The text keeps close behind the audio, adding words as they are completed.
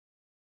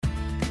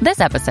This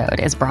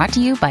episode is brought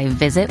to you by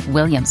Visit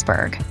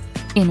Williamsburg.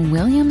 In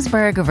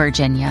Williamsburg,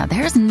 Virginia,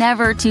 there's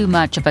never too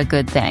much of a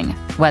good thing.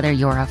 Whether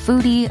you're a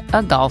foodie,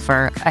 a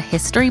golfer, a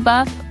history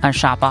buff, a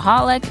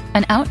shopaholic,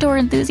 an outdoor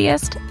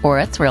enthusiast, or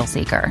a thrill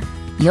seeker,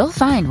 you'll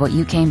find what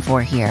you came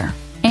for here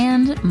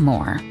and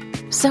more.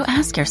 So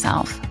ask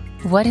yourself,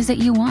 what is it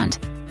you want?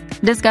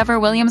 Discover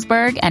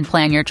Williamsburg and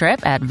plan your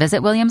trip at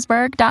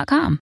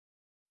visitwilliamsburg.com.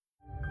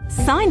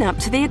 Sign up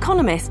to The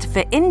Economist for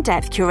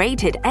in-depth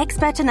curated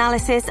expert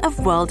analysis of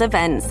world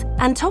events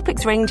and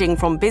topics ranging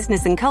from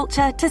business and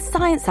culture to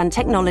science and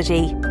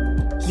technology.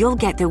 You'll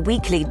get the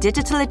weekly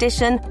digital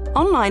edition,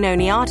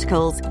 online-only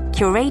articles,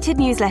 curated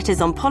newsletters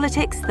on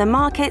politics, the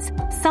markets,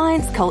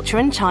 science, culture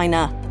and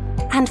China,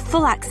 and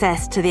full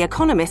access to The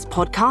Economist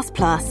Podcast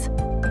Plus.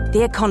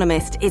 The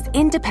Economist is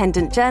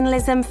independent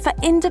journalism for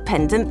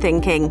independent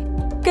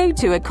thinking. Go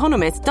to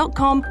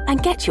economist.com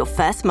and get your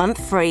first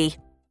month free.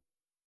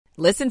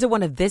 Listen to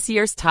one of this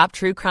year's top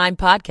true crime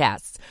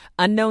podcasts.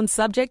 Unknown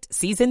Subject,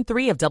 Season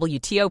 3 of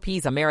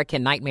WTOP's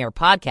American Nightmare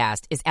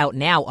podcast is out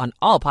now on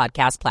all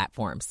podcast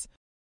platforms.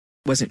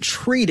 Wasn't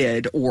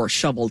treated or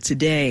shoveled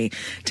today.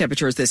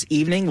 Temperatures this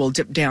evening will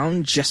dip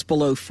down just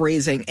below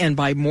freezing and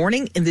by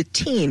morning in the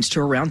teens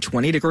to around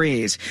 20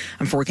 degrees.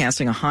 I'm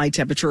forecasting a high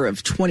temperature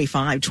of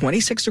 25,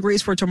 26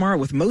 degrees for tomorrow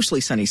with mostly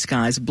sunny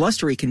skies,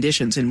 blustery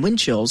conditions and wind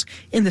chills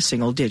in the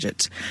single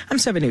digits. I'm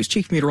 7 News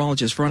Chief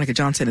Meteorologist Veronica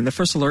Johnson in the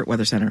First Alert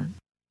Weather Center.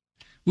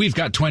 We've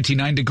got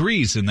 29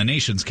 degrees in the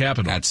nation's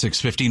capital. At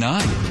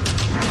 6:59.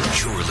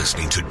 You're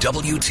listening to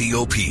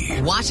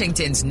WTOP,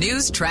 Washington's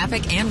news,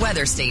 traffic, and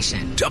weather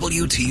station.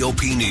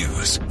 WTOP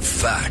News.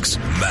 Facts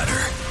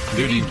matter.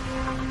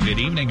 Good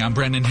evening. I'm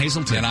Brendan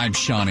Hazelton. And I'm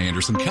Sean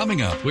Anderson.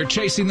 Coming up, we're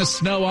chasing the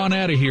snow on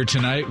out of here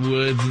tonight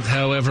with,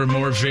 however,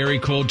 more very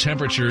cold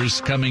temperatures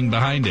coming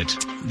behind it.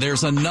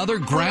 There's another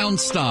ground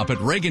stop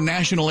at Reagan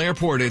National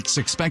Airport. It's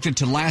expected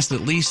to last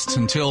at least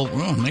until,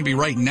 well, maybe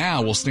right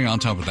now. We'll stay on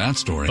top of that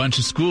story. A bunch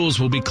of schools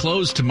will be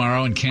closed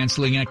tomorrow and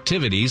canceling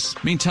activities.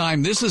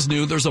 Meantime, this is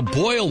new. There's a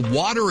boil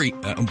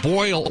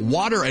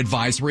water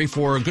advisory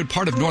for a good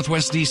part of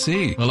Northwest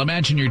D.C. Well,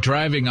 imagine you're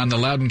driving on the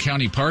Loudoun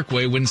County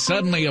Parkway when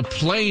suddenly a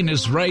plane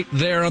is right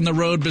there on the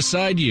road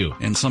beside you.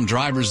 And some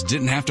drivers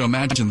didn't have to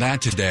imagine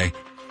that today.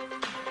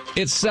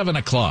 It's 7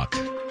 o'clock.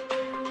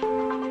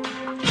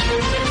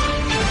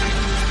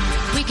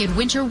 Wicked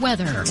winter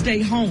weather.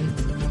 Stay home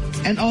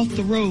and off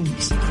the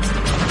roads.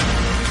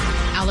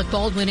 Alec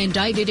Baldwin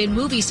indicted in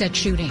movie set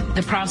shooting.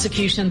 The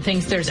prosecution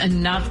thinks there's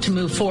enough to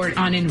move forward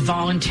on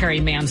involuntary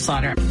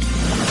manslaughter.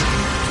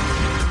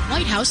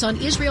 White House on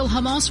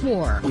Israel-Hamas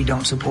war. We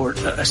don't support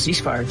a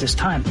ceasefire at this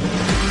time.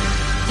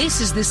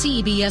 This is the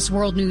CBS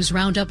World News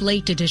Roundup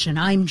Late Edition.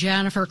 I'm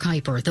Jennifer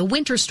Kuiper. The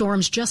winter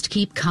storms just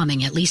keep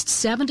coming. At least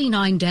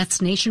 79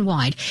 deaths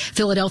nationwide.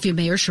 Philadelphia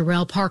Mayor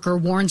Sherrell Parker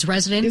warns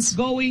residents. It's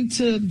going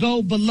to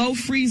go below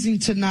freezing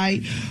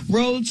tonight.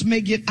 Roads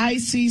may get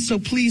icy, so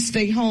please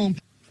stay home.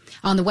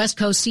 On the West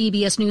Coast,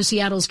 CBS News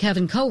Seattle's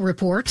Kevin Coe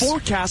reports.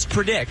 Forecasts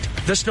predict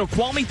the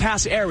Snoqualmie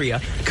Pass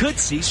area could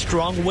see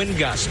strong wind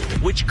gusts,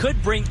 which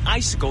could bring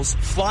icicles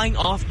flying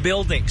off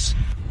buildings.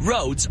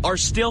 Roads are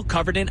still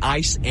covered in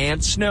ice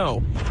and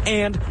snow,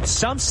 and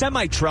some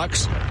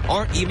semi-trucks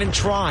aren't even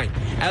trying,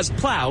 as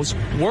plows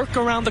work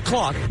around the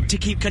clock to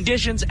keep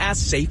conditions as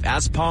safe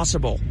as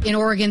possible. In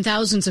Oregon,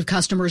 thousands of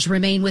customers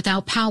remain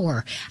without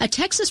power. A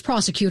Texas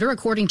prosecutor,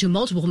 according to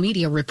multiple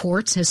media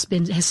reports, has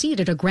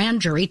seated a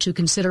grand jury to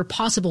consider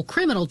possible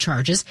criminal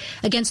charges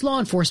against law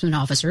enforcement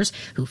officers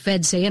who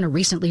feds say in a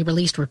recently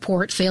released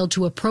report failed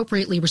to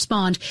appropriately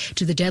respond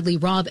to the deadly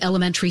Robb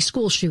Elementary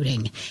School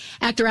shooting.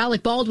 Actor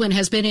Alec Baldwin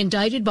has been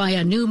indicted by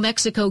a New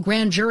Mexico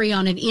grand jury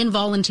on an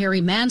involuntary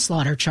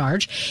manslaughter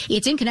charge.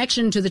 It's in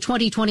connection to the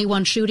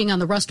 2021 shooting on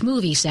the Rust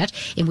movie set,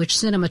 in which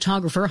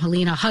cinematographer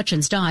Helena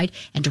Hutchins died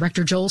and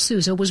director Joel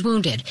Souza was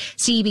wounded.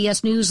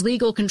 CBS News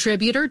legal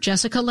contributor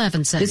Jessica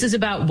Levinson. This is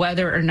about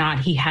whether or not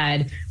he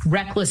had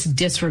reckless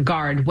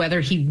disregard,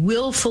 whether he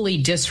willfully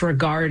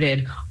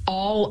disregarded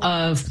all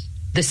of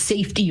the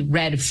safety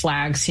red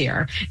flags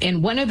here.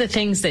 And one of the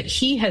things that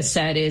he has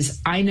said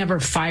is, I never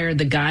fired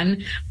the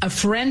gun. A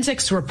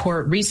forensics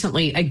report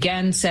recently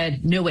again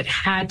said, no, it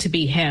had to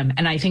be him.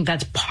 And I think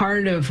that's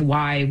part of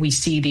why we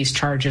see these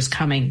charges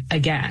coming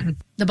again.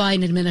 The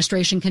Biden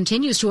administration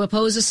continues to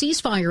oppose a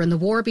ceasefire in the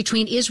war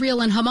between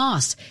Israel and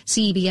Hamas.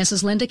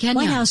 CBS's Linda Kenya.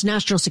 White House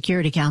National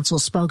Security Council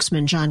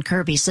spokesman John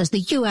Kirby says the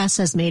U.S.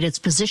 has made its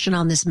position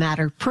on this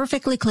matter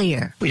perfectly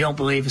clear. We don't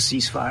believe a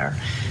ceasefire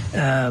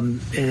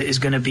is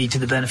going to be to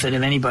the benefit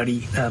of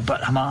anybody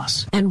but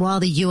Hamas. And while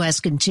the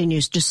U.S.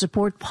 continues to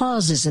support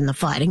pauses in the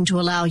fighting to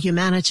allow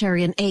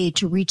humanitarian aid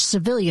to reach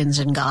civilians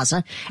in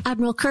Gaza,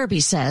 Admiral Kirby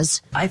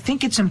says, I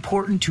think it's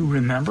important to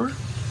remember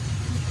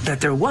that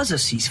there was a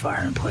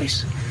ceasefire in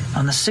place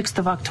on the 6th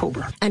of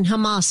October. And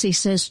Hamas, he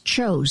says,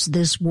 chose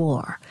this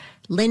war.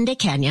 Linda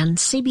Kenyon,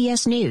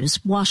 CBS News,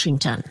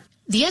 Washington.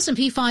 The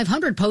S&P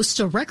 500 posts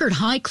a record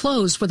high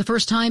close for the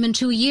first time in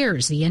 2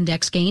 years. The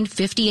index gained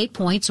 58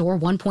 points or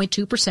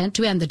 1.2%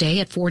 to end the day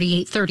at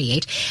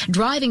 4838.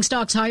 Driving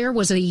stocks higher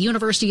was the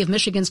University of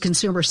Michigan's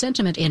Consumer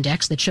Sentiment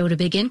Index that showed a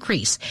big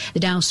increase.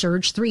 The Dow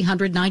surged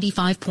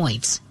 395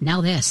 points.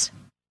 Now this.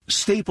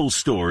 Staples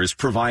stores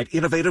provide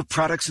innovative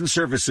products and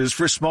services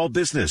for small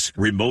business,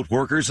 remote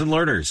workers and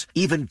learners,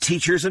 even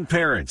teachers and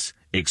parents.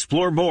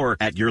 Explore more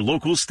at your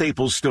local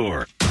Staples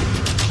store.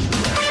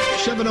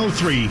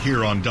 7:03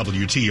 here on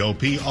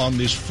WTOP on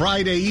this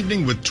Friday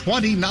evening with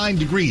 29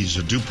 degrees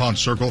at DuPont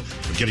Circle.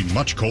 We're getting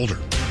much colder.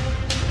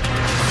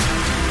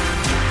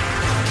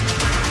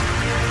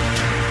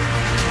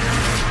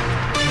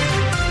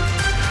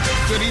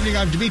 Good evening.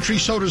 I'm Dimitri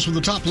Sotis with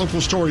the top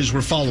local stories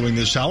we're following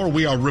this hour.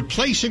 We are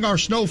replacing our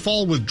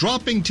snowfall with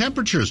dropping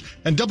temperatures.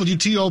 And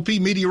WTOP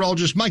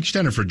meteorologist Mike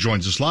Steniford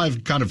joins us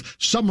live, kind of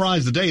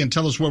summarize the day and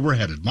tell us where we're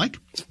headed. Mike?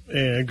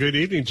 And good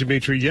evening,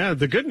 Dimitri. Yeah,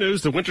 the good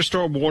news, the winter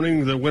storm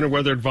warning, the winter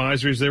weather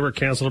advisories, they were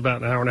canceled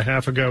about an hour and a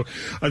half ago.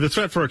 The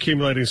threat for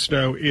accumulating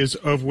snow is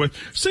over with.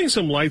 Seeing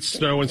some light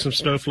snow and some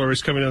snow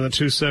flurries coming down the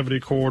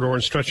 270 corridor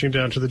and stretching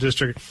down to the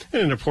district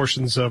and into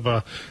portions of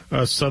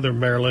southern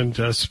Maryland,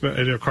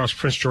 across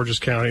Prince George's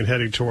County and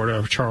heading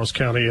toward Charles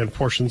County and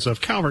portions of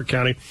Calvert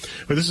County.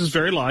 But this is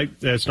very light.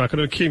 It's not going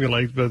to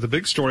accumulate. But the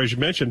big story, as you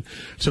mentioned,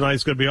 tonight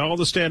is going to be all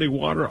the standing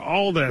water,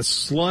 all that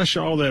slush,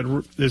 all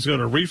that is going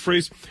to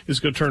refreeze. It's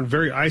going to turn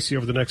very icy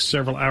over the next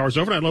several hours.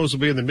 Overnight lows will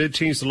be in the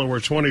mid-teens to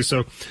lower 20s,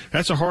 so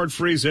that's a hard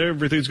freeze.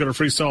 Everything's going to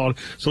freeze solid,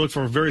 so look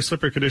for very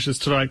slippery conditions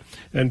tonight.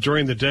 And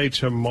during the day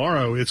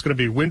tomorrow, it's going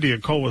to be windy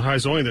and cold with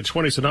highs only in the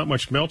 20s, so not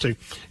much melting.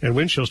 And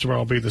wind chills tomorrow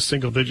will be the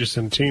single digits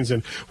and teens,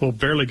 and we'll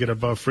barely get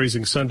above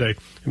freezing Sunday,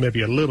 and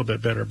maybe a little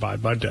bit better by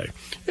Monday.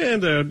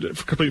 And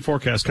complete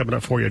forecast coming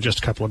up for you in just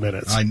a couple of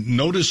minutes. I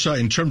notice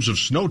in terms of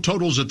snow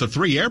totals at the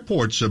three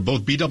airports,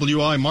 both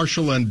BWI,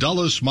 Marshall, and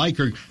Dulles, Mike,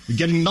 are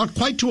getting not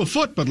quite to a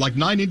foot, but like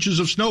 9 inches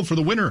of snow for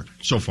the winter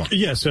so far.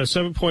 Yes,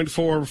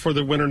 7.4 for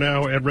the winter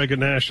now at Reagan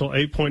National,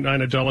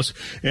 8.9 at Dulles,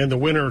 and the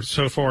winter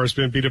so far has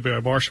been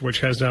BWI Marshall,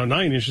 which has now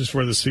 9 inches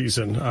for the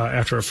season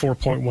after a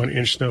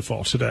 4.1-inch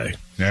snowfall today.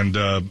 And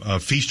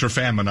feast or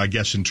famine, I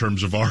guess, in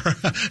terms of our,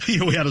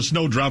 we had a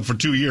snow drought for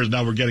 2 years,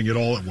 now we're getting it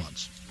all at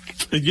once.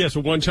 Yes,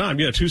 at one time.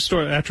 Yeah,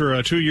 after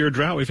a 2-year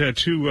drought, we've had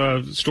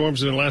two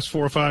storms in the last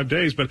 4 or 5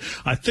 days. But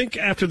I think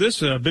after this,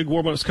 big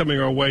warm up's coming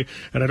our way,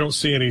 and I don't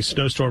see any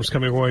snowstorms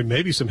coming our way.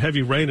 Maybe some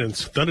heavy rain and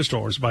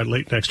thunderstorms by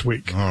late next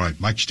week. All right,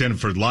 Mike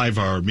Steniford live,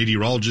 our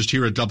meteorologist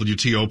here at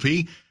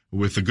WTOP,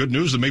 with the good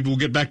news that maybe we'll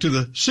get back to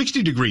the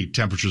 60-degree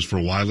temperatures for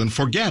a while and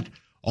forget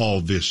all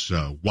this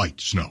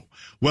white snow.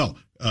 Well,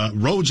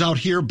 roads out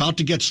here about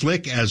to get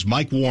slick, as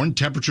Mike warned,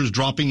 temperatures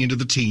dropping into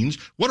the teens.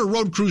 What are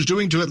road crews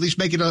doing to at least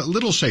make it a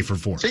little safer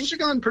for us? Things are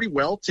going pretty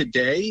well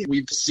today.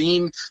 We've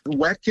seen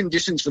wet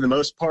conditions for the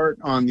most part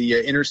on the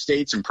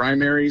interstates and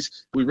primaries.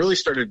 We really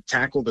started to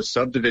tackle the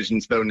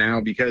subdivisions, though,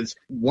 now, because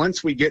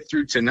once we get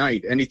through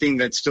tonight, anything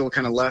that's still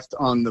kind of left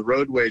on the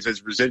roadways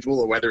as residual,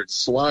 or whether it's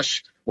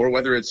slush or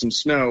whether it's some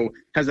snow,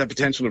 has that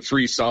potential to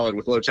freeze solid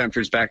with low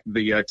temperatures back to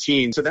the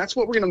teens. So that's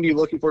what we're going to be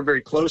looking for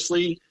very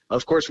closely.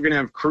 Of course, we're going to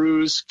have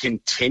crews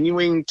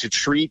continuing to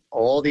treat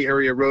all the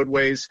area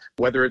roadways,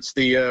 whether it's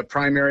the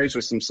primaries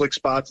with some slick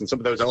spots and some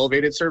of those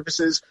elevated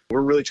surfaces.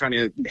 We're really trying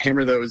to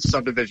hammer those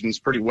subdivisions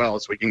pretty well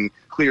so we can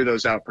clear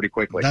those out pretty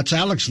quickly. That's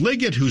Alex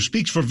Liggett, who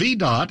speaks for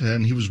VDOT,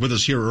 and he was with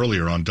us here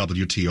earlier on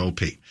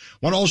WTOP.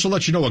 Want to also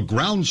let you know a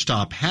ground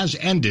stop has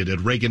ended at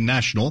Reagan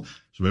National,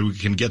 so maybe we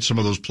can get some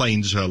of those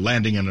planes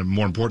landing and,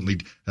 more importantly,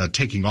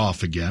 taking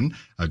off again.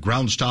 A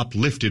ground stop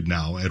lifted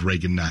now at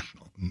Reagan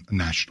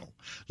National.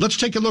 Let's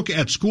take a look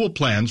at school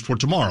plans for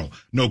tomorrow.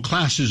 No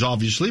classes,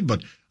 obviously,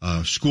 but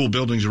school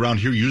buildings around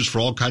here used for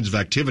all kinds of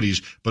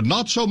activities, but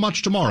not so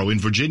much tomorrow. In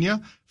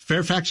Virginia,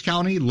 Fairfax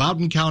County,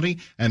 Loudoun County,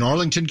 and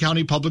Arlington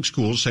County Public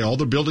Schools say all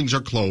their buildings are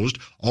closed,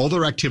 all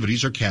their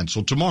activities are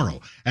canceled tomorrow.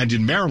 And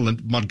in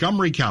Maryland,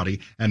 Montgomery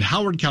County and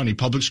Howard County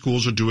Public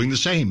Schools are doing the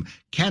same,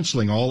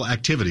 canceling all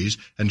activities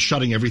and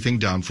shutting everything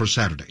down for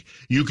Saturday.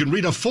 You can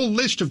read a full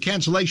list of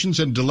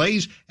cancellations and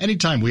delays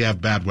anytime we have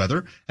bad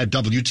weather at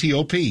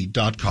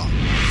WTOP.com.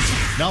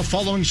 Now,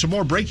 following some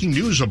more breaking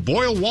news, a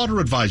boil water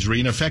advisory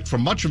in effect for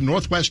much of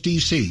Northwest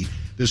D.C.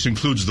 This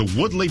includes the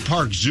Woodley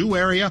Park Zoo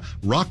area,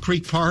 Rock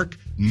Creek Park,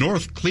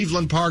 North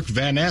Cleveland Park,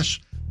 Van Ness,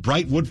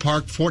 Brightwood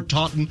Park, Fort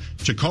Taunton,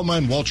 Tacoma,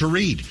 and Walter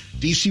Reed.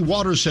 D.C.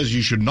 Water says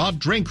you should not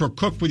drink or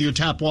cook with your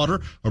tap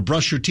water or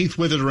brush your teeth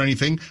with it or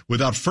anything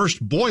without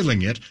first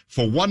boiling it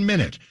for 1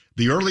 minute.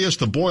 The earliest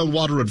the boil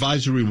water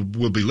advisory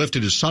will be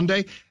lifted is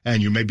Sunday,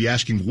 and you may be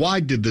asking, why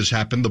did this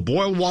happen? The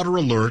boil water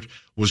alert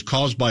was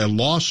caused by a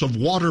loss of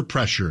water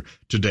pressure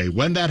today.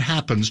 When that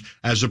happens,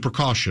 as a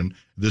precaution,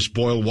 this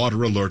boil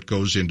water alert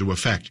goes into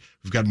effect.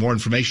 We've got more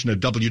information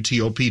at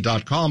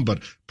WTOP.com,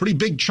 but pretty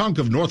big chunk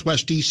of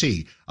Northwest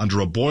D.C.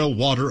 under a boil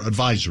water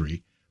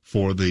advisory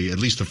for at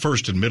least the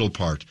first and middle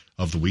part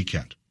of the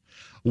weekend.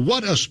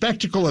 What a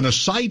spectacle and a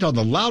sight on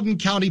the Loudoun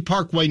County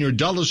Parkway near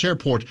Dulles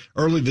Airport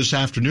early this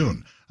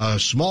afternoon. A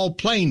small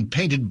plane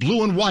painted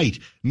blue and white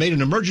made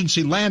an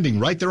emergency landing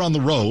right there on the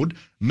road,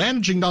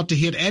 managing not to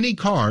hit any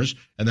cars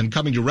and then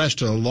coming to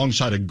rest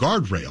alongside a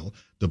guardrail.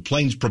 The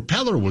plane's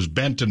propeller was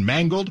bent and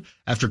mangled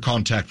after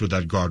contact with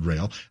that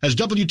guardrail. As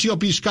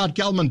WTOP's Scott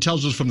Gelman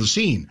tells us from the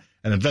scene,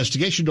 an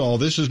investigation to all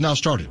this has now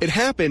started. It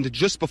happened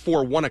just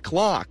before 1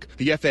 o'clock.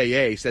 The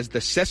FAA says the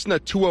Cessna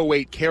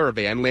 208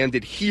 Caravan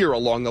landed here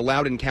along the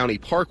Loudoun County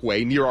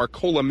Parkway near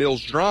Arcola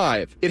Mills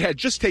Drive. It had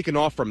just taken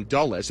off from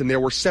Dulles, and there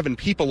were 7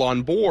 people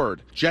on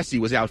board. Jesse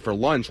was out for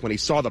lunch when he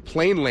saw the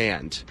plane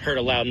land. Heard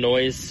a loud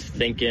noise,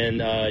 thinking,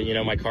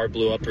 my car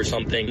blew up or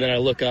something. Then I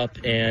look up,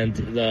 and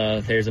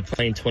there's a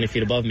plane 20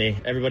 feet above me.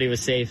 Everybody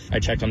was safe. I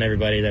checked on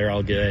everybody. They're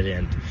all good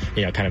and,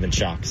 kind of in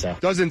shock. So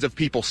dozens of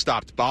people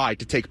stopped by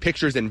to take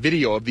pictures and video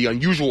of the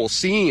unusual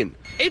scene.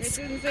 It's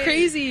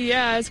crazy.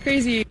 Yeah, it's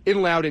crazy.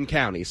 In Loudoun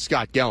County,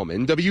 Scott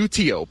Gelman,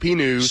 WTOP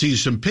News. See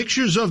some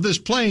pictures of this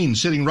plane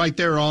sitting right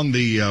there on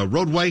the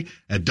roadway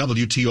at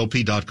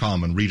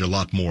WTOP.com and read a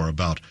lot more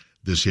about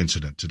this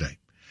incident today.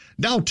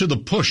 Now to the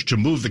push to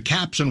move the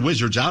Caps and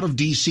Wizards out of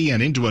D.C.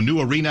 and into a new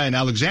arena in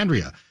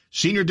Alexandria.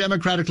 Senior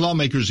Democratic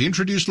lawmakers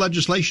introduced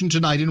legislation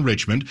tonight in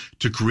Richmond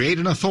to create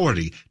an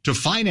authority to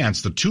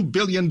finance the $2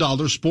 billion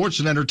sports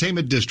and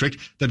entertainment district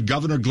that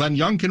Governor Glenn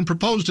Youngkin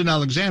proposed in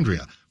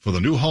Alexandria for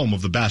the new home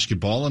of the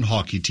basketball and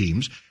hockey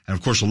teams, and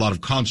of course a lot of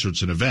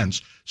concerts and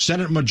events.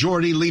 Senate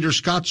Majority Leader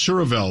Scott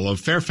Surville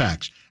of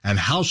Fairfax and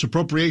House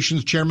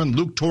Appropriations Chairman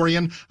Luke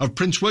Torian of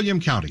Prince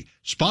William County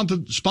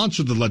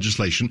sponsored the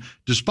legislation,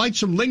 despite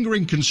some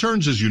lingering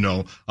concerns, as you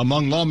know,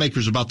 among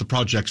lawmakers about the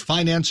project's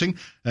financing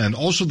and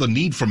also the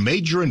need for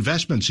major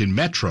investments in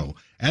Metro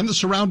and the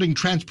surrounding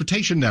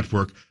transportation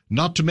network,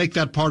 not to make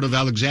that part of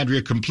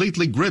Alexandria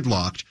completely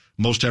gridlocked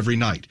most every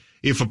night.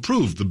 If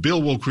approved, the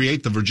bill will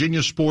create the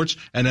Virginia Sports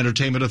and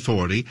Entertainment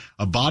Authority,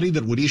 a body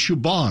that would issue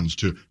bonds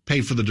to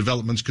pay for the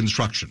development's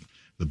construction.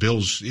 The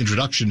bill's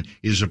introduction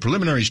is a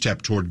preliminary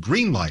step toward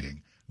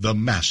greenlighting the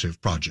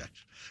massive project.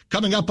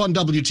 Coming up on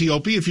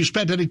WTOP, if you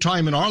spent any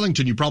time in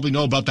Arlington, you probably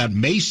know about that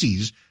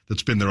Macy's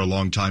that's been there a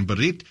long time, but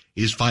it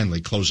is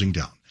finally closing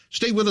down.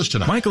 Stay with us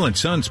tonight. Michael and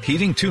Son's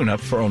heating tune-up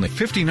for only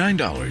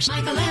 $59.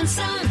 Michael and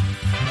Son.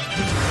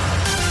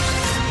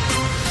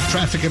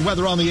 Traffic and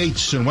weather on the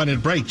 8s and when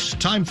it breaks.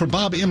 Time for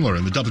Bob Imler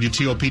in the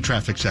WTOP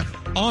Traffic Center.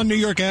 On New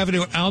York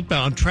Avenue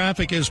outbound,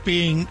 traffic is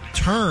being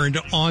turned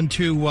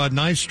onto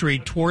 9th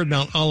Street toward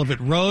Mount Olivet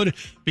Road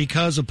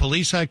because of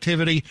police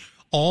activity.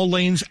 All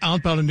lanes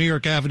outbound on New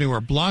York Avenue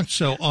are blocked,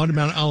 so on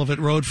Mount Olivet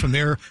Road from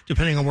there,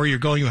 depending on where you're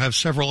going, you have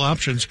several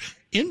options.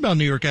 Inbound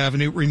New York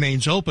Avenue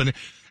remains open.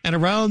 And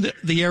around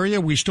the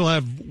area, we still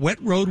have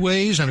wet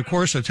roadways, and of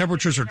course, the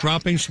temperatures are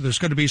dropping, so there's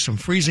going to be some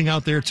freezing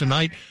out there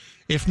tonight,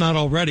 if not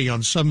already.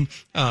 On some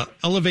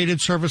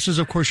elevated surfaces,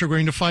 of course, you're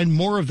going to find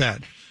more of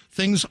that.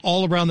 Things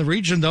all around the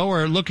region, though,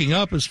 are looking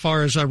up as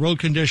far as road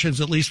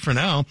conditions, at least for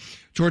now.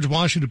 George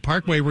Washington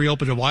Parkway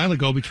reopened a while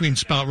ago between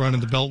Spout Run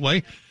and the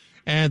Beltway,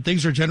 and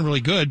things are generally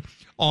good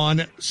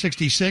on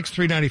 66,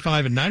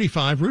 395, and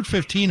 95. Route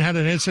 15 had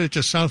an incident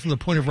just south of the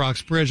Point of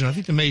Rocks Bridge, and I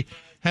think they may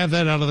have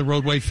that out of the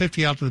roadway.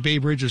 50 out to the Bay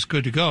Bridge is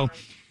good to go.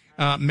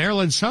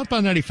 Maryland,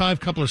 southbound 95,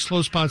 couple of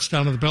slow spots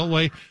down to the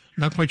Beltway.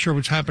 Not quite sure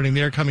what's happening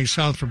there coming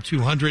south from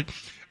 200.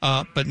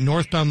 But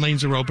northbound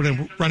lanes are open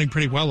and running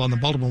pretty well on the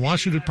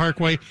Baltimore-Washington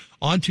Parkway,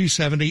 on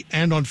 270,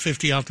 and on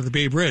 50 out to the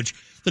Bay Bridge.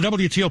 The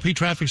WTOP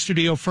Traffic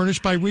Studio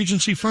furnished by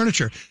Regency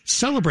Furniture.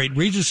 Celebrate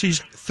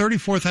Regency's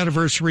 34th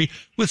anniversary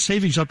with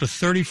savings up to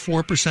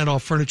 34%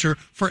 off furniture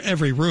for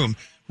every room.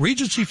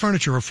 Regency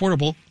Furniture,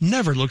 affordable,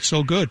 never looked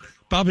so good.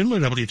 Bob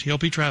Imler,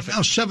 WTOP Traffic.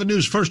 Now 7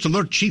 News First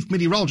Alert Chief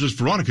Meteorologist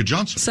Veronica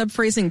Johnson.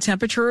 Sub-freezing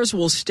temperatures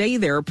will stay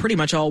there pretty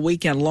much all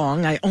weekend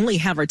long. I only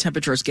have our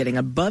temperatures getting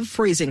above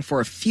freezing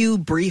for a few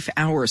brief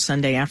hours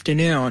Sunday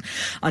afternoon.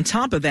 On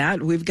top of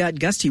that, we've got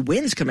gusty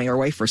winds coming our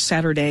way for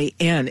Saturday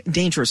and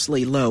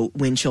dangerously low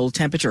wind chill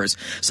temperatures.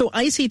 So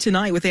icy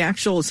tonight with the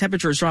actual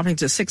temperatures dropping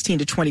to 16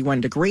 to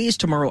 21 degrees.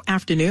 Tomorrow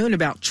afternoon,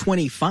 about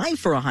 25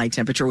 for a high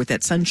temperature with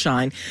that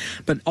sunshine.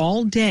 But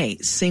all day,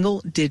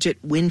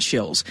 single-digit wind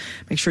chills.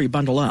 Make sure you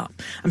bundle up.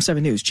 I'm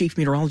 7 News Chief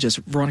Meteorologist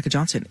Veronica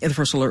Johnson in the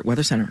First Alert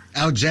Weather Center.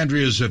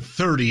 Alexandria's at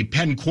 30,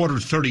 Penn Quarter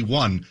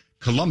 31,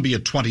 Columbia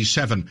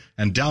 27,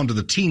 and down to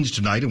the teens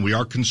tonight, and we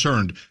are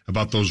concerned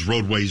about those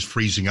roadways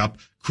freezing up.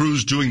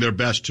 Crews doing their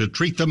best to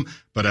treat them,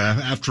 but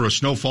after a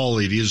snowfall,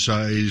 it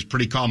is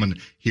pretty common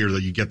here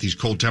that you get these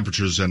cold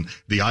temperatures and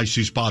the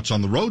icy spots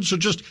on the road, so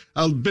just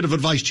a bit of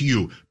advice to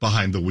you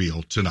behind the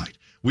wheel tonight.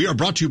 We are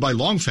brought to you by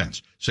Long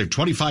Fence. Save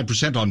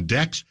 25% on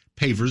decks,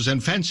 pavers,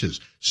 and fences.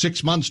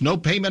 6 months, no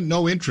payment,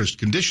 no interest.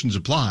 Conditions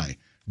apply.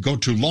 Go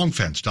to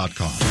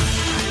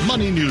longfence.com.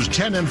 Money News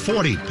 10 and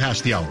 40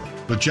 past the hour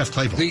with Jeff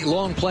Clavel. The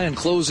long-planned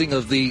closing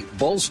of the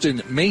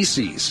Ballston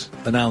Macy's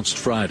announced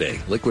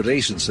Friday.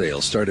 Liquidation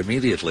sales start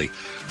immediately.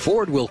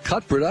 Ford will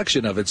cut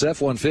production of its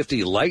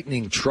F-150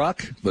 Lightning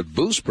truck, but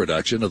boost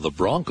production of the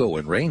Bronco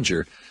and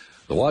Ranger.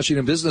 The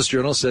Washington Business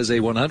Journal says a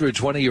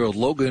 120-year-old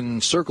Logan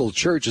Circle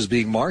church is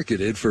being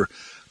marketed for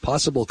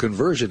possible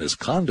conversion as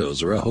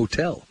condos or a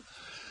hotel.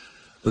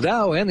 The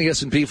Dow and the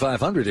S&P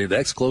 500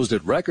 index closed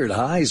at record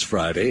highs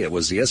Friday. It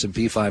was the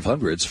S&P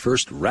 500's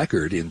first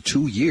record in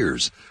 2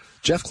 years.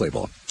 Jeff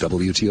Clayball,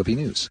 WTOP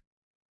News.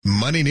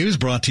 Money News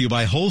brought to you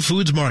by Whole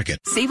Foods Market.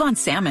 Save on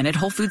salmon at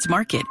Whole Foods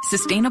Market.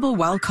 Sustainable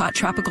wild-caught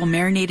tropical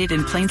marinated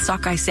and plain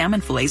sockeye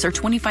salmon fillets are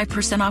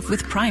 25% off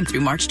with Prime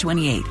through March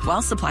 28.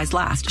 While supplies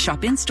last,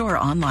 shop in-store or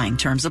online.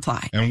 Terms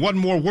apply. And one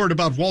more word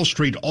about Wall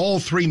Street.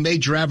 All three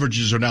major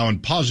averages are now in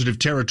positive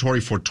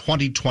territory for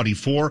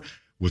 2024,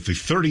 with the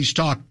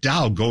 30-stock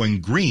Dow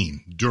going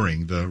green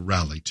during the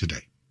rally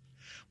today.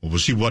 Well, we'll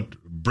see what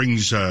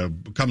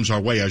comes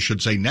our way, I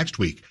should say, next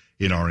week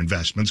in our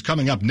investments.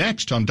 Coming up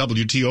next on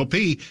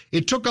WTOP,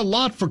 it took a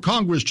lot for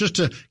Congress just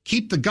to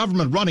keep the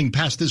government running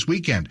past this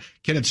weekend.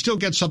 Can it still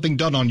get something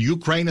done on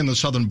Ukraine and the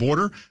southern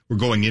border? We're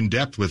going in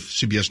depth with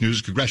CBS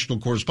News congressional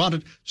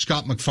correspondent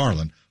Scott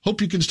McFarland.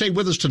 Hope you can stay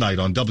with us tonight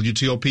on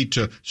WTOP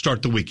to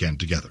start the weekend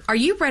together. Are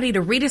you ready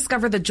to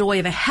rediscover the joy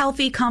of a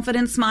healthy,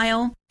 confident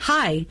smile?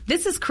 Hi,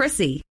 this is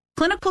Chrissy,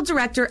 Clinical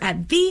Director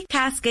at the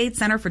Cascade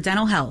Center for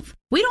Dental Health.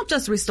 We don't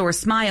just restore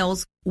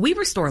smiles, we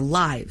restore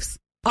lives.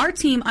 Our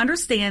team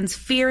understands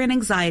fear and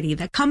anxiety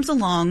that comes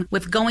along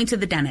with going to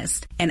the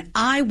dentist, and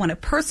I want to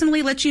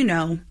personally let you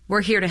know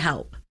we're here to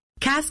help.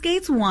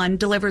 Cascades One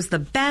delivers the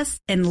best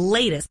and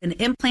latest in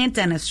implant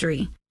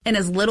dentistry. In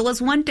as little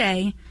as 1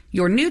 day,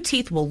 your new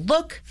teeth will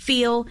look,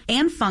 feel,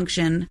 and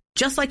function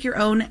just like your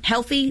own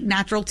healthy,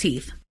 natural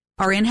teeth.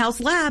 Our in-house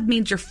lab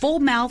means your full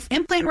mouth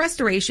implant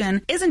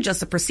restoration isn't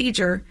just a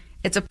procedure.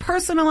 It's a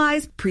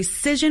personalized,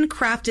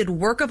 precision-crafted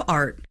work of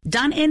art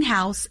done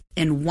in-house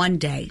in 1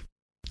 day.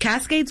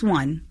 Cascades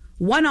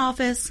One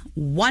office,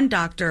 one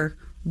doctor,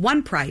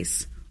 one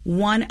price,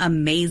 one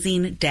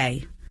amazing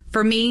day.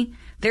 For me,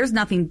 there's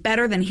nothing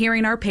better than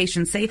hearing our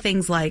patients say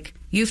things like,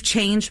 "You've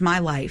changed my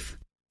life."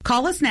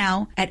 Call us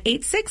now at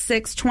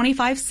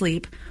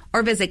 866-25-SLEEP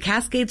or visit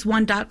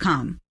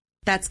Cascades1.com.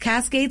 That's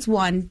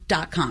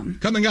Cascades1.com.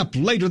 Coming up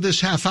later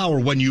this half hour,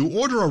 when you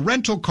order a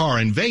rental car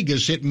in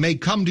Vegas, it may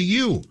come to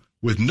you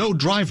with no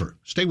driver.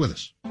 Stay with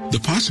us. The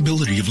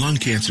possibility of lung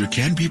cancer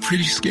can be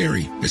pretty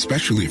scary,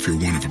 especially if you're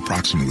one of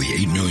approximately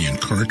 8 million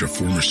current or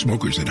former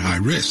smokers at high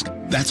risk.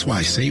 That's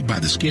why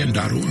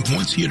SaveByTheScan.org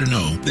wants you to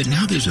know that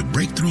now there's a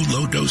breakthrough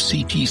low-dose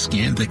CT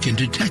scan that can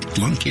detect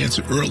lung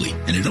cancer early,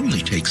 and it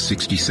only takes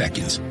 60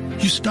 seconds.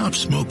 You stop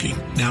smoking.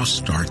 Now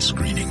start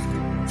screening.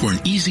 For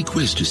an easy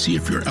quiz to see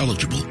if you're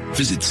eligible,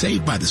 visit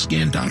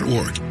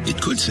SaveByTheScan.org. It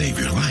could save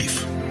your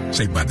life.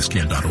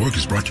 SaveByTheScan.org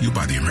is brought to you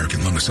by the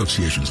American Lung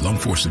Association's Lung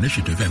Force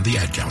Initiative and the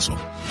Ad Council.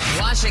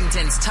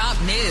 Washington's top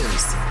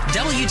news,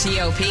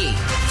 WTOP.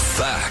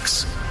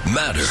 Facts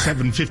matter.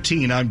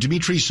 7:15. I'm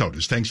Dimitri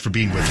Sotis. Thanks for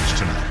being with us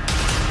tonight.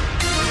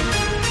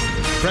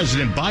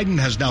 President Biden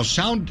has now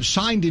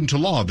signed into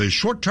law the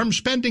short-term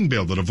spending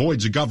bill that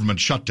avoids a government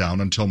shutdown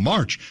until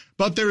March.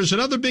 But there is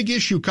another big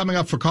issue coming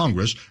up for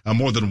Congress, a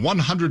more than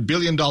 $100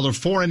 billion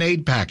foreign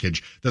aid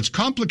package that's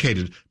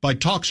complicated by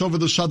talks over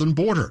the southern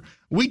border.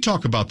 We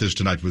talk about this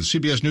tonight with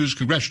CBS News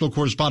congressional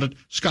correspondent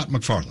Scott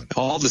McFarland.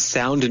 All the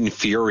sound and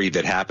fury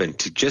that happened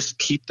to just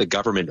keep the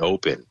government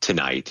open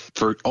tonight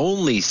for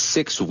only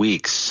 6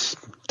 weeks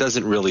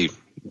doesn't really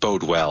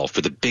bode well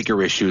for the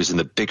bigger issues and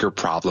the bigger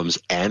problems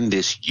and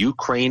this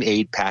Ukraine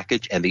aid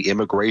package and the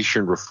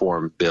immigration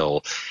reform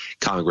bill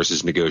Congress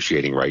is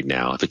negotiating right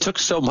now. If it took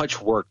so much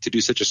work to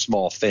do such a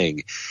small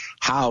thing,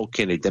 how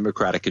can a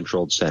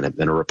Democratic-controlled Senate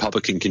and a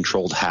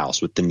Republican-controlled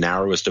House with the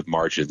narrowest of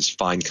margins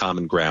find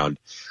common ground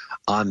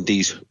on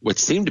these what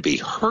seem to be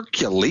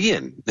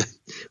Herculean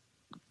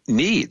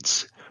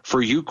needs for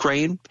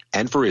Ukraine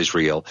and for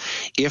Israel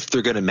if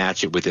they're going to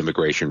match it with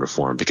immigration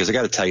reform? Because I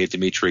got to tell you,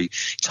 Dimitri,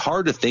 it's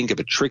hard to think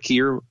of a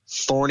trickier,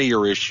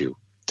 thornier issue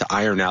to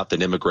iron out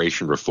than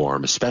immigration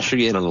reform,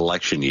 especially in an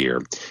election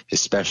year,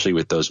 especially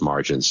with those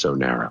margins so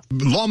narrow.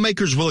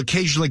 Lawmakers will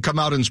occasionally come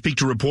out and speak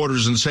to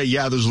reporters and say,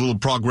 yeah, there's a little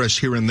progress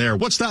here and there.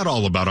 What's that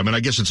all about? I mean, I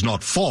guess it's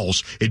not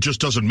false. It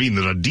just doesn't mean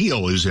that a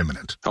deal is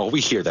imminent. Oh,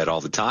 we hear that all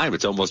the time.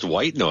 It's almost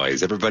white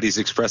noise. Everybody's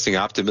expressing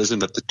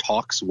optimism that the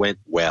talks went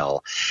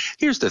well.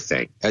 Here's the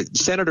thing.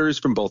 Senators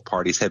from both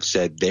parties have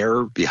said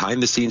their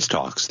behind-the-scenes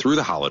talks through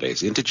the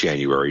holidays into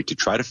January to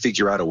try to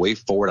figure out a way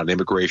forward on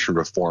immigration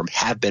reform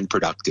have been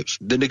productive.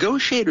 The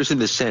negotiators in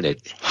the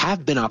Senate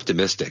have been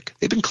optimistic.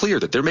 They've been clear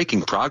that they're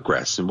making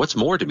progress. And what's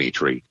more,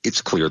 Dimitri,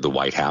 it's clear the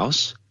White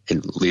House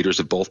and leaders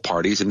of both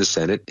parties in the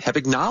Senate have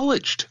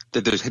acknowledged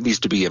that there needs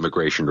to be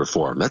immigration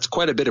reform. That's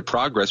quite a bit of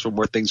progress from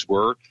where things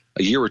were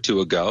a year or two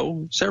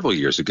ago, several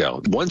years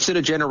ago. Once in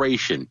a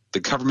generation, the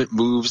government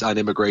moves on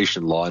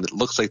immigration law, and it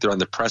looks like they're on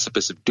the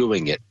precipice of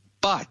doing it.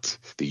 But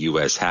the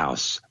U.S.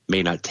 House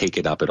may not take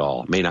it up at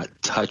all, may not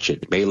touch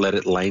it, may let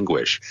it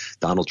languish.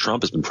 Donald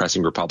Trump has been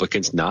pressing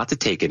Republicans not to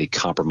take any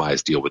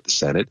compromise deal with the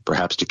Senate,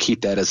 perhaps to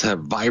keep that as a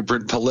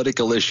vibrant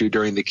political issue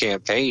during the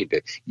campaign,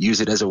 to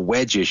use it as a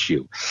wedge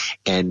issue.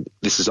 And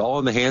this is all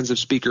in the hands of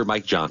Speaker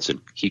Mike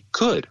Johnson. He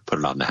could put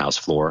it on the House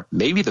floor.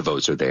 Maybe the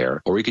votes are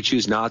there, or he could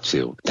choose not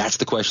to. That's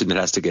the question that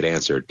has to get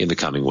answered in the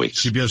coming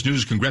weeks. CBS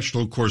News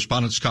congressional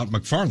correspondent Scott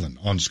McFarland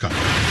on Skype.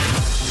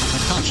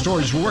 Top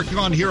stories we're working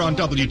on here on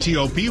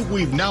WTOP.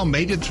 We've now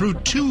made it through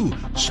 2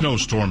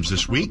 snowstorms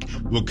this week.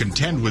 We'll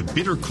contend with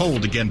bitter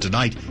cold again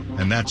tonight,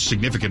 and that's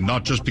significant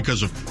not just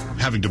because of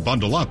having to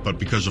bundle up, but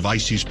because of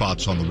icy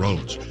spots on the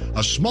roads.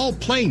 A small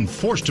plane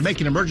forced to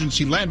make an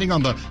emergency landing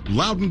on the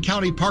Loudoun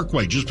County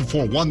Parkway just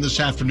before 1 this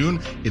afternoon.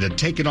 It had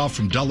taken off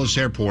from Dulles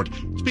Airport.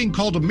 It's being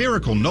called a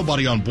miracle.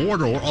 Nobody on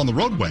board or on the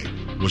roadway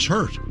was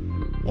hurt.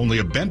 Only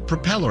a bent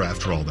propeller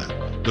after all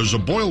that. There's a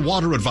boil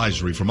water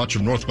advisory for much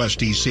of northwest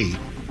D.C.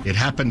 It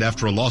happened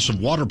after a loss of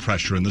water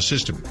pressure in the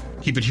system.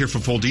 Keep it here for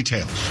full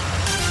details.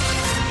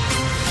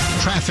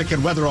 Traffic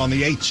and weather on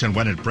the 8s and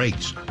when it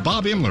breaks.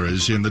 Bob Imler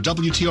is in the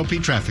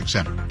WTOP Traffic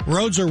Center.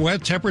 Roads are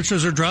wet,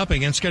 temperatures are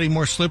dropping, and it's getting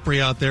more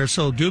slippery out there,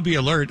 so do be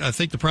alert. I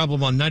think the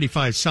problem on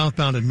 95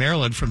 southbound in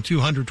Maryland from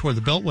 200 toward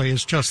the Beltway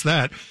is just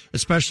that,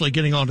 especially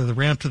getting onto the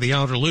ramp to the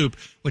outer loop,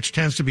 which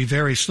tends to be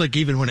very slick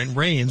even when it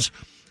rains,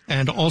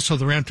 and also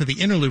the ramp to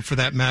the inner loop for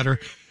that matter.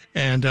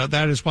 And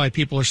that is why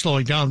people are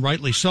slowing down,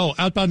 rightly so.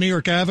 Outbound New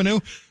York Avenue,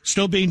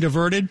 still being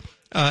diverted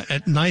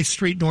at 9th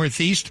Street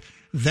Northeast.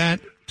 That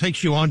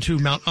takes you onto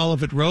Mount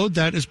Olivet Road.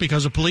 That is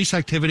because of police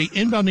activity.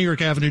 Inbound New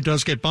York Avenue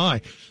does get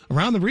by.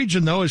 Around the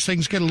region, though, as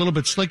things get a little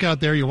bit slick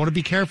out there, you want to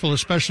be careful,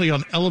 especially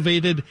on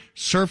elevated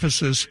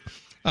surfaces.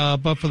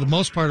 But for the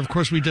most part, of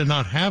course, we did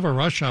not have a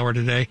rush hour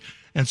today.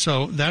 And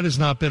so that has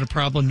not been a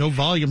problem. No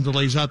volume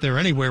delays out there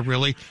anywhere,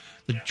 really.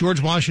 The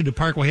George Washington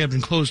Parkway had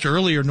been closed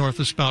earlier north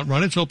of Spout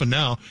Run. It's open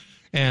now.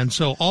 And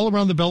so all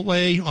around the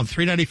Beltway on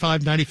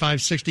 395,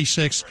 95,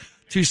 66,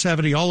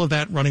 270, all of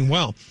that running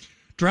well.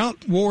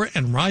 Drought, war,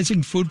 and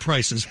rising food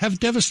prices have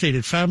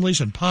devastated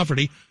families in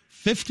poverty.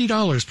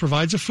 $50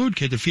 provides a food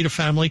kit to feed a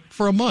family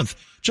for a month.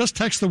 Just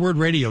text the word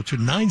radio to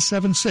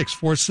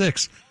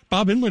 97646.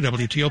 Bob Imler,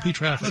 WTOP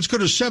Traffic. Let's go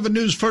to 7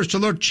 News First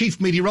Alert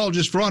Chief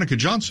Meteorologist Veronica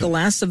Johnson. The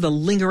last of the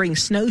lingering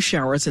snow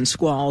showers and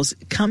squalls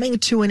coming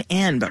to an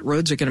end, but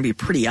roads are going to be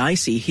pretty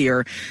icy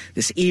here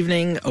this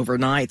evening,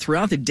 overnight,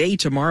 throughout the day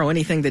tomorrow.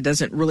 Anything that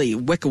doesn't really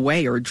wick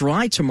away or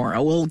dry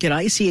tomorrow will get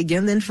icy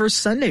again then for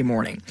Sunday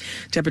morning.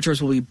 Temperatures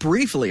will be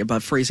briefly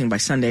above freezing by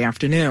Sunday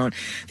afternoon.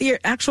 The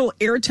actual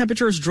air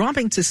temperature is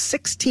dropping to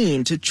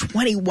 16 to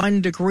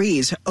 21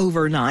 degrees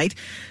overnight.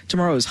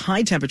 Tomorrow's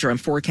high temperature, I'm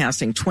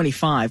forecasting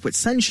 25 with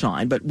sunshine,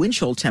 but wind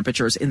chill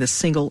temperatures in the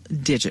single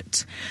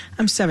digits.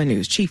 I'm 7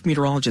 News Chief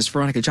Meteorologist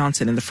Veronica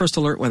Johnson in the First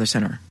Alert Weather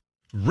Center.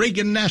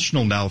 Reagan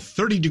National now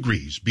 30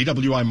 degrees.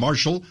 BWI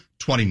Marshall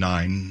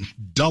 29.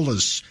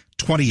 Dulles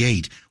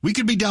 28. We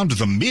could be down to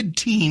the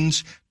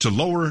mid-teens to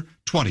lower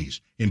 20s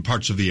in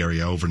parts of the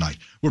area overnight.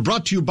 We're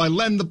brought to you by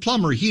Len the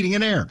Plumber Heating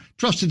and Air.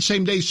 Trusted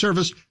same-day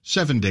service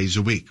 7 days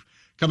a week.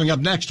 Coming up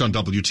next on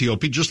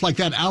WTOP, just like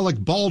that, Alec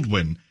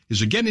Baldwin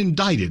is again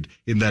indicted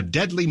in that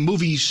deadly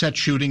movie set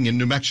shooting in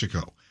New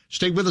Mexico.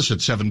 Stay with us at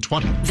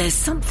 7:20. There's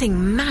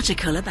something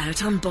magical about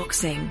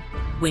unboxing.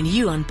 When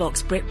you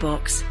unbox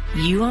BritBox,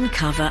 you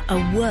uncover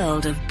a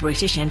world of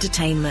British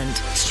entertainment.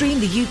 Stream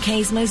the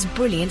UK's most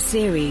brilliant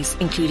series,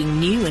 including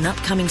new and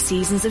upcoming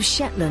seasons of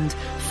Shetland,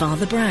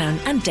 Father Brown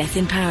and Death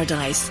in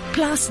Paradise.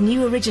 Plus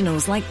new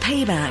originals like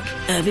Payback,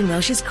 Irving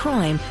Welsh's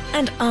Crime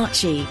and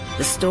Archie,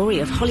 the story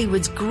of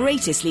Hollywood's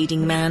greatest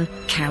leading man,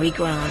 Cary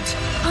Grant.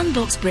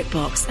 Unbox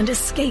BritBox and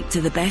escape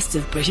to the best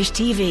of British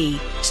TV.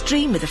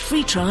 Stream with a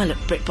free trial at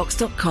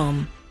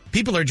BritBox.com.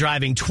 People are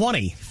driving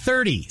 20,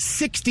 30,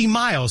 60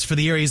 miles for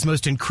the area's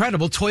most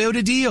incredible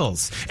Toyota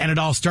deals. And it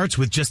all starts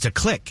with just a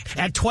click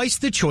at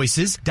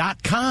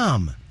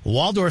twicethechoices.com.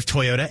 Waldorf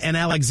Toyota and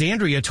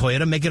Alexandria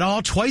Toyota make it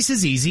all twice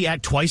as easy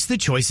at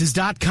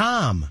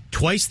twicethechoices.com.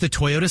 Twice the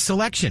Toyota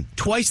selection,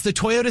 twice the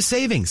Toyota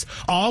savings,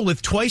 all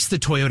with twice the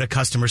Toyota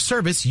customer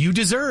service you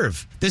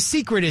deserve. The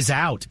secret is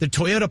out. The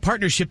Toyota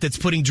partnership that's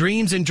putting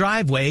dreams in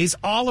driveways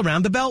all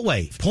around the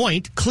Beltway.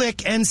 Point,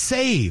 click, and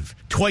save.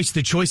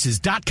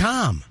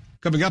 twicethechoices.com.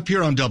 Coming up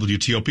here on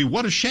WTOP,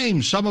 what a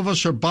shame. Some of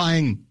us are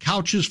buying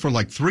couches for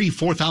like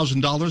 $3,000,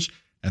 $4,000,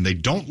 and they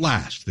don't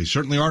last. They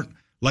certainly aren't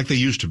like they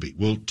used to be.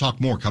 We'll talk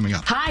more coming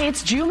up. Hi,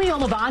 it's Julie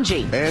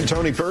Olavanji. And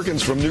Tony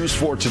Perkins from News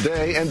 4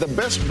 Today. And the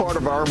best part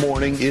of our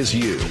morning is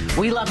you.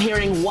 We love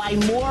hearing why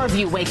more of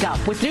you wake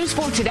up with News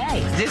 4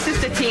 Today. This is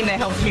the team that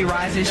helps me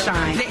rise and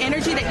shine. The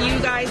energy that you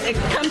guys, it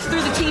comes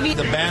through the TV.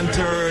 The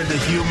banter, the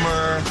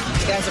humor.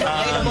 You guys are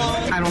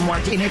relatable. I don't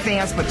watch anything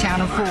else but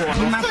Channel 4.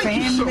 You're my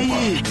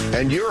family.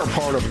 And you're a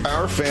part of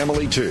our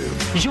family, too.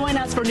 Join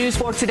us for News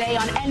 4 Today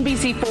on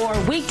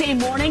NBC4 weekday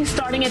morning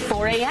starting at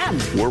 4 a.m.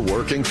 We're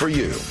working for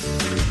you.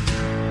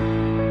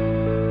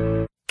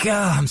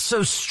 God, I'm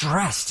so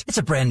stressed. It's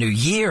a brand new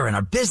year and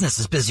our business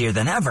is busier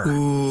than ever.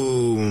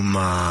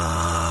 Ooma.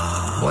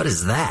 What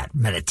is that?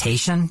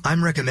 Meditation?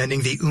 I'm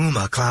recommending the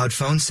Ooma cloud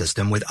phone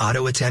system with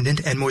auto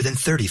attendant and more than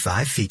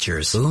 35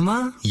 features.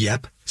 Ooma?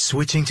 Yep.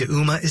 Switching to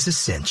Ooma is a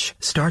cinch.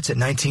 Starts at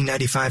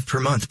 $19.95 per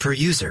month per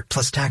user,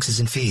 plus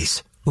taxes and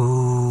fees.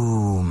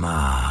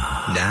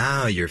 Ooma.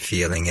 Now you're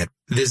feeling it.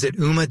 Visit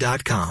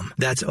Ooma.com.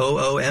 That's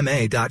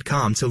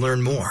OOMA.com to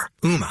learn more.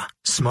 Ooma.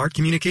 Smart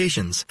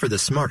communications for the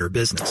smarter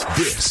business.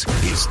 This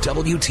is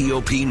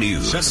WTOP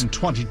News.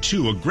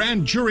 722. A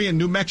grand jury in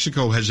New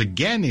Mexico has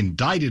again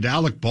indicted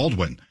Alec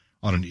Baldwin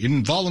on an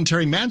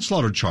involuntary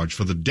manslaughter charge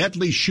for the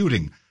deadly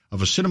shooting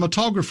of a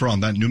cinematographer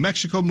on that New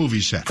Mexico movie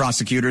set.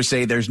 Prosecutors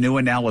say there's new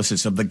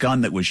analysis of the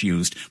gun that was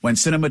used when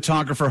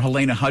cinematographer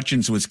Helena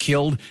Hutchins was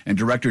killed and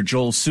director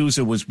Joel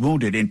Souza was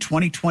wounded in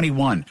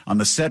 2021 on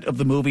the set of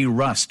the movie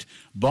Rust.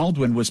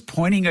 Baldwin was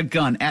pointing a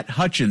gun at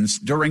Hutchins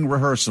during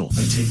rehearsal.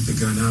 I take the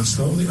gun out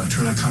slowly. I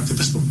turn, I cock the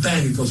pistol.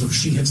 Bang, it goes over.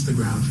 She hits the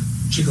ground.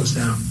 She goes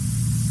down.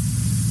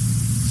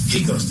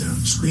 He goes down,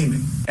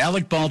 screaming.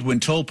 Alec Baldwin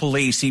told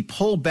police he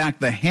pulled back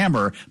the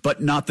hammer, but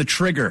not the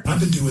trigger. I've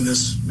been doing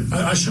this.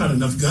 I shot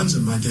enough guns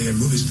in my day in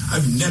movies.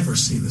 I've never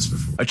seen this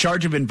before. A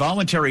charge of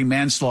involuntary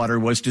manslaughter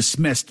was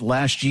dismissed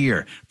last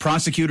year.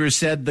 Prosecutors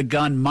said the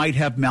gun might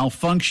have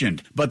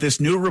malfunctioned, but this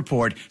new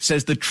report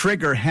says the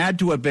trigger had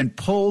to have been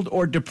pulled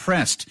or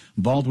depressed.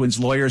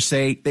 Baldwin's lawyers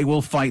say they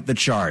will fight the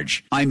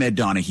charge. I'm Ed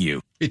Donahue.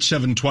 It's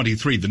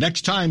 723. The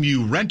next time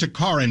you rent a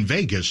car in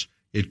Vegas,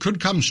 it could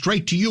come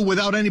straight to you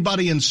without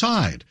anybody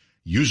inside.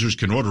 Users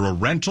can order a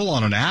rental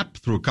on an app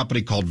through a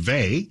company called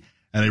Vay,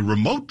 and a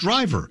remote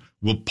driver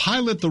will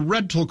pilot the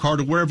rental car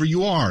to wherever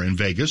you are in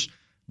Vegas.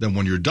 Then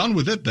when you're done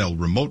with it, they'll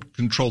remote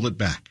control it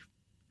back.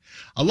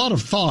 A lot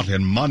of thought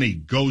and money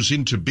goes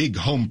into big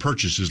home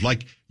purchases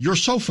like your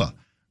sofa.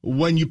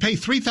 When you pay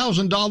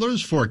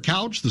 $3,000 for a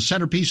couch, the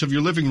centerpiece of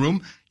your living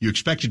room, you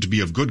expect it to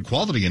be of good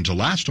quality and to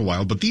last a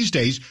while. But these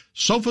days,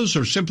 sofas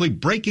are simply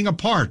breaking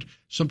apart,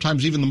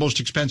 sometimes even the most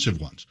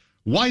expensive ones.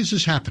 Why is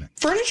this happening?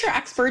 Furniture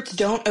experts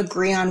don't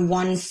agree on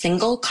one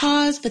single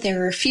cause, but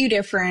there are a few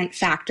different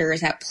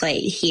factors at play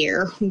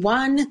here.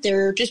 One,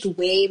 there are just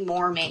way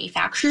more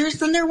manufacturers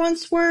than there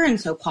once were, and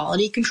so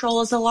quality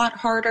control is a lot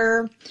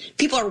harder.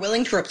 People are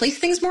willing to replace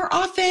things more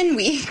often.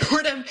 We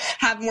sort of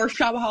have more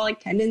shopaholic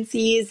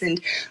tendencies and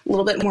a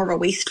little bit more of a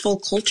wasteful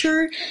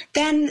culture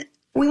than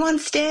we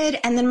once did,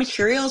 and then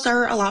materials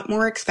are a lot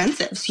more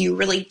expensive, so you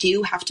really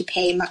do have to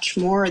pay much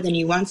more than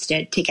you once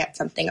did to get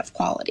something of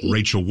quality.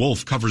 Rachel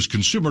Wolf covers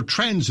consumer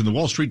trends in the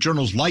Wall Street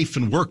Journal's Life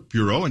and Work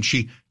Bureau, and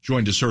she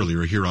joined us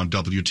earlier here on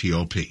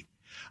WTOP.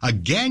 A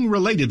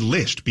gang-related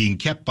list being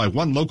kept by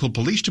one local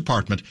police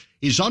department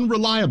is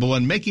unreliable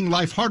and making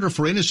life harder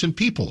for innocent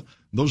people.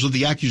 Those are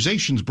the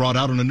accusations brought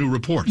out in a new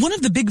report. One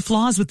of the big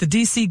flaws with the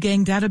D.C.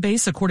 gang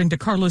database, according to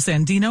Carlos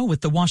Andino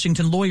with the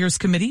Washington Lawyers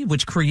Committee,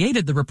 which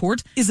created the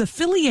report, is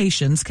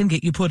affiliations can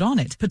get you put on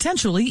it.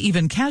 Potentially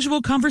even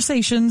casual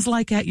conversations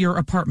like at your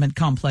apartment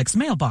complex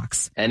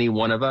mailbox. Any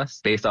one of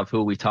us, based off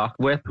who we talk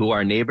with, who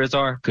our neighbors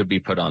are, could be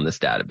put on this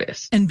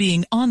database. And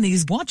being on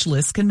these watch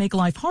lists can make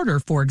life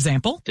harder, for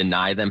example.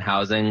 Deny them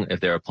housing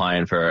if they're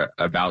applying for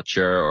a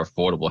voucher or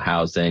affordable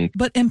housing.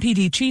 But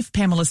MPD Chief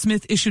Pamela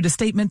Smith issued a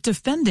statement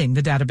defending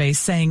the database,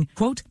 saying,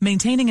 quote,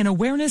 maintaining an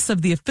awareness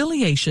of the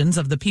affiliations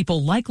of the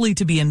people likely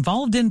to be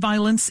involved in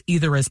violence,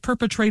 either as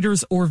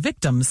perpetrators or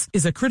victims,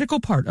 is a critical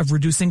part of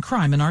reducing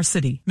crime in our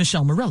city.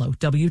 Michelle Morello,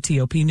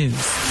 WTOP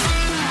News.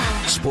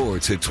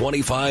 Sports at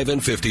 25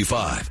 and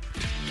 55.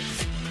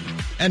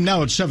 And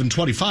now at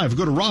 725,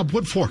 go to Rob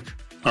Woodfork.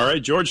 All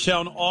right,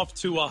 Georgetown off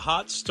to a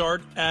hot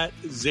start at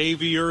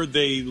Xavier.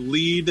 They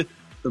lead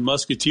the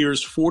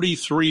Musketeers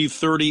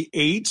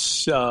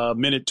 43-38,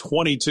 minute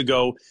 20 to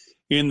go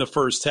in the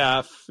first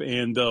half.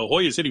 And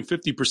Hoyas hitting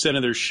 50%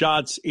 of their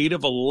shots, 8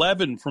 of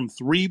 11 from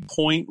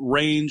three-point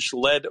range,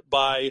 led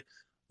by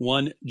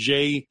one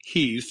Jay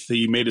Heath.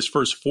 He made his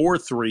first 4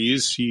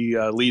 threes. He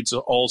leads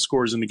all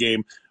scorers in the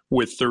game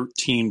with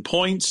 13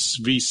 points.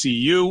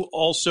 VCU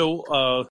also